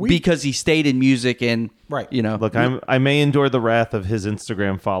because he stayed in music and... Right. Look, I may endure the wrath of his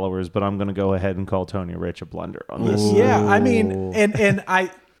Instagram followers, but I'm going to go ahead and call Tony Rich a blunder on this. Yeah, I mean,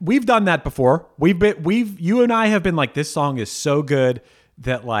 we've done that before. You and I have been like, this song is so good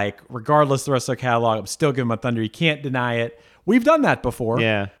that, like, regardless of the rest of the catalog, I'm still giving him a thunder. You can't deny it. We've done that before.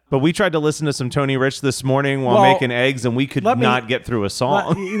 Yeah, but we tried to listen to some Tony Rich this morning while Well, making eggs, and we could not get through a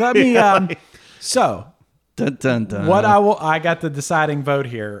song. Let me. So Dun, dun, dun. what I got the deciding vote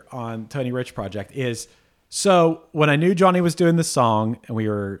here on Tony Rich Project is, so when I knew Johnny was doing the song and we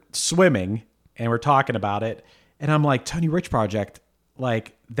were swimming and we're talking about it, and I'm like, Tony Rich Project,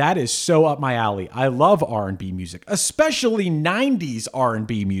 like, that is so up my alley. I love R&B music, especially 90s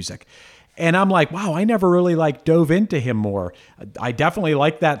R&B music. And I'm like, wow, I never really like dove into him more. I definitely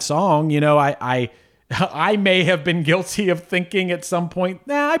like that song. You know, I may have been guilty of thinking at some point,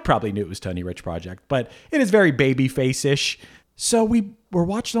 I probably knew it was Tony Rich Project, but it is very Babyface-ish. So we were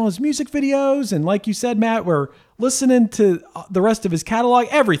watching all his music videos. And like you said, Matt, we're listening to the rest of his catalog,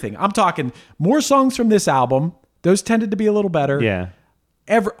 everything. I'm talking more songs from this album. Those tended to be a little better. Yeah.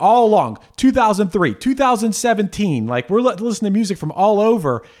 All along, 2003, 2017, like we're listening to music from all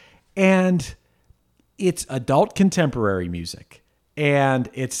over. And it's adult contemporary music. And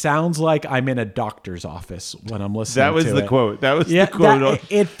it sounds like I'm in a doctor's office when I'm listening to it. That was the quote. That was the quote.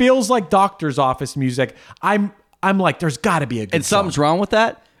 It feels like doctor's office music. I'm like, there's got to be a good And something's wrong with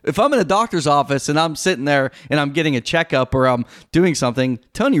that? If I'm in a doctor's office and I'm sitting there and I'm getting a checkup or I'm doing something,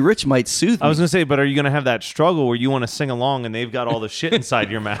 Tony Rich might soothe me. I was going to say, but are you going to have that struggle where you want to sing along and they've got all the shit inside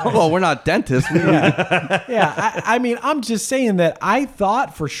your mouth? Well, we're not dentists. Yeah. I mean, I'm just saying that I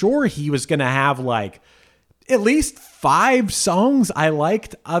thought for sure he was going to have like at least 5 songs I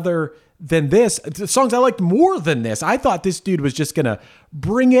liked other than this. Songs I liked more than this. I thought this dude was just going to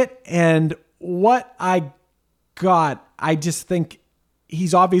bring it. And what I got, I just think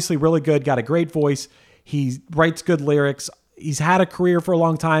he's obviously really good, got a great voice. He writes good lyrics. He's had a career for a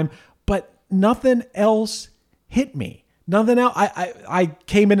long time, but nothing else hit me. Nothing else. I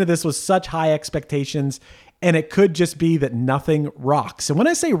came into this with such high expectations, and it could just be that nothing rocks. And when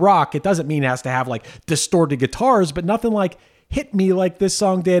I say rock, it doesn't mean it has to have like distorted guitars, but nothing like hit me like this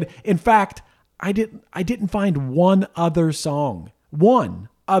song did. In fact, I didn't find one other song.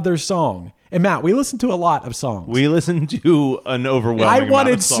 And Matt, we listened to a lot of songs. We listened to an overwhelming amount of songs. I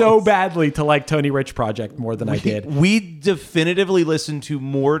wanted so badly to like Tony Rich Project more than I did. We definitively listened to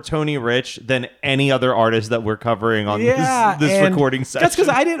more Tony Rich than any other artist that we're covering on this recording session. That's because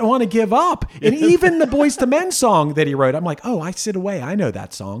I didn't want to give up. And even the Boyz II Men song that he wrote, I'm like, I Sit Away. I know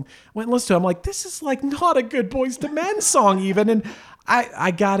that song. Went and listened to it. I'm like, this is like not a good Boyz II Men song even. And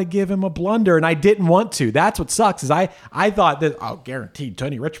I got to give him a blunder, and I didn't want to. That's what sucks is I thought that, guaranteed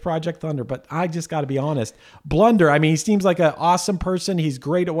Tony Rich Project Thunder, but I just got to be honest. Blunder. I mean, he seems like an awesome person. He's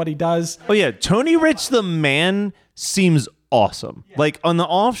great at what he does. Oh, yeah. Tony Rich, the man, seems awesome. Yeah. Like, on the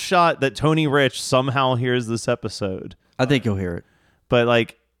off shot that Tony Rich somehow hears this episode. I think he'll hear it. But,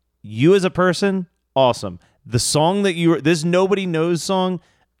 like, you as a person, awesome. The song that this Nobody Knows song,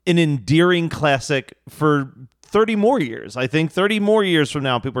 an endearing classic for 30 more years. I think 30 more years from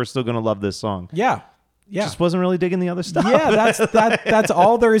now, people are still going to love this song. Yeah. Just wasn't really digging the other stuff. Yeah, that's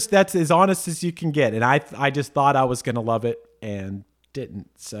all there is. That's as honest as you can get. And I just thought I was going to love it and didn't.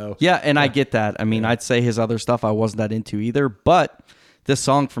 So yeah, I get that. I mean, I'd say his other stuff I wasn't that into either. But this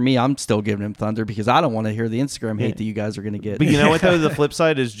song for me, I'm still giving him thunder because I don't want to hear the Instagram hate that you guys are going to get. But you know what, though? The flip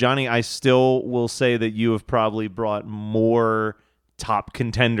side is, Johnny, I still will say that you have probably brought more top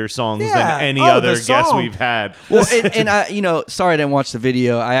contender songs than any other guest we've had. Well, and I, sorry I didn't watch the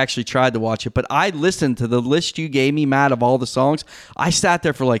video. I actually tried to watch it, but I listened to the list you gave me, Matt, of all the songs. I sat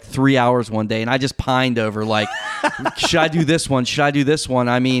there for like 3 hours one day, and I just pined over like, should I do this one? Should I do this one?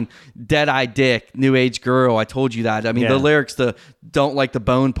 I mean, Dead Eye Dick, New Age Girl. I told you that. I mean, the lyrics, the don't like the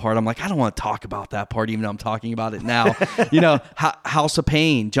bone part. I'm like, I don't want to talk about that part, even though I'm talking about it now. House of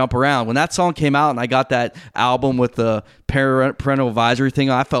Pain, Jump Around. When that song came out, and I got that album with the parental advisory thing,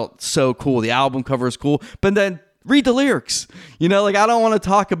 I felt so cool. The album cover is cool, but then read the lyrics. I don't want to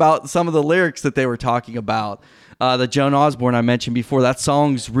talk about some of the lyrics that they were talking about. The Joan Osborne I mentioned before, that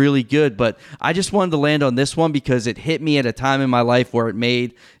song's really good, but I just wanted to land on this one because it hit me at a time in my life where it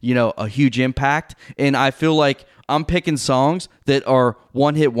made, a huge impact. And I feel like I'm picking songs that are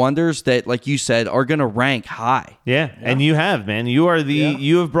one-hit wonders that, like you said, are going to rank high. Yeah, and you have, man. You are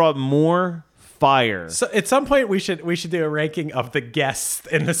you have brought more fire. So at some point we should do a ranking of the guests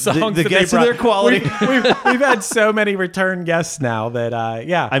in the songs. The guests and their quality. We've had so many return guests now that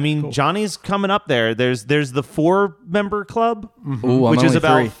I mean, cool. Johnny's coming up there. There's the 4-member club, which is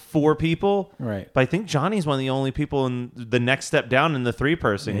about 4 people. Right. But I think Johnny's one of the only people in the next step down in the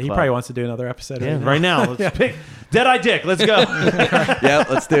 3-person club. He probably wants to do another episode. Yeah, right now. Let's pick Dead Eye Dick. Let's go. Yeah,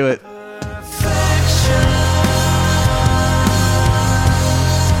 let's do it.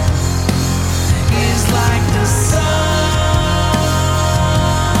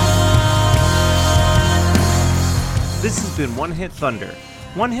 This has been One Hit Thunder.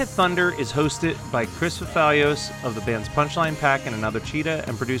 One Hit Thunder is hosted by Chris Fafalios of the bands Punchline Pack and Another Cheetah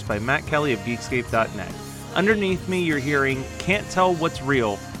and produced by Matt Kelly of Geekscape.net. Underneath me, you're hearing Can't Tell What's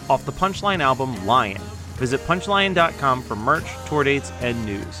Real off the Punchline album Lion. Visit punchline.com for merch, tour dates, and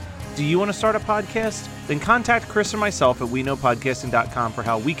news. Do you want to start a podcast? Then contact Chris or myself at WeKnowPodcasting.com for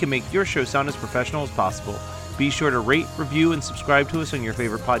how we can make your show sound as professional as possible. Be sure to rate, review, and subscribe to us on your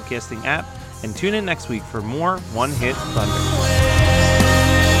favorite podcasting app. And tune in next week for more One Hit Thunder.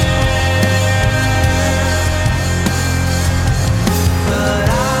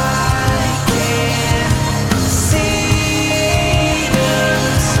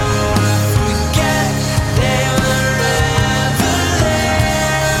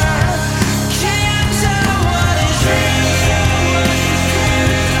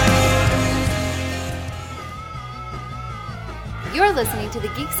 You're listening to the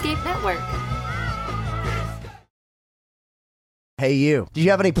Geekscape Network. Hey you, do you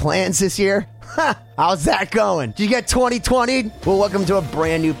have any plans this year? How's that going? Did you get 2020? Well, welcome to a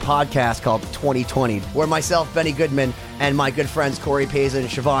brand new podcast called 2020, where myself, Benny Goodman, and my good friends Corey Paisley and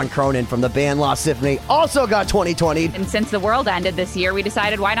Siobhan Cronin from the band Lost Symphony also got 2020. And since the world ended this year, we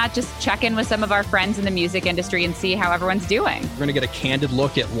decided why not just check in with some of our friends in the music industry and see how everyone's doing. We're going to get a candid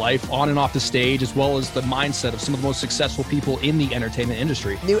look at life on and off the stage, as well as the mindset of some of the most successful people in the entertainment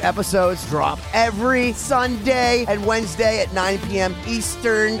industry. New episodes drop every Sunday and Wednesday at 9 p.m.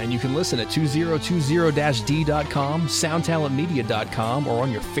 Eastern. And you can listen at 2020-d.com, soundtalentmedia.com, or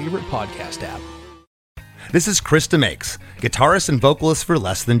on your favorite podcast app. This is Krista Makes, guitarist and vocalist for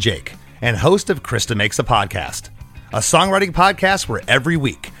Less Than Jake, and host of Krista Makes a Podcast, a songwriting podcast where every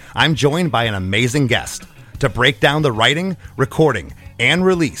week I'm joined by an amazing guest to break down the writing, recording, and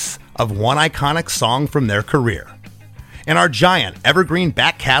release of one iconic song from their career. In our giant evergreen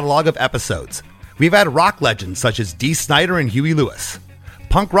back catalog of episodes, we've had rock legends such as Dee Snider and Huey Lewis,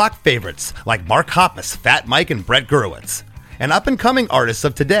 punk rock favorites like Mark Hoppus, Fat Mike, and Brett Gurewitz, and up-and-coming artists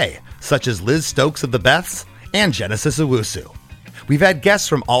of today such as Liz Stokes of the Beths and Genesis Owusu. We've had guests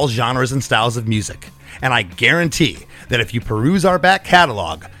from all genres and styles of music, and I guarantee that if you peruse our back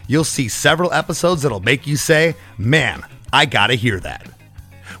catalog, you'll see several episodes that'll make you say, man, I gotta hear that.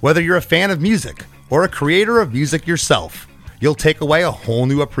 Whether you're a fan of music or a creator of music yourself, you'll take away a whole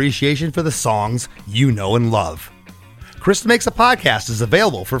new appreciation for the songs you know and love. Krista Makes a Podcast is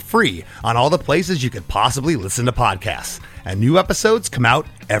available for free on all the places you could possibly listen to podcasts, and new episodes come out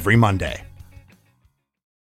every Monday.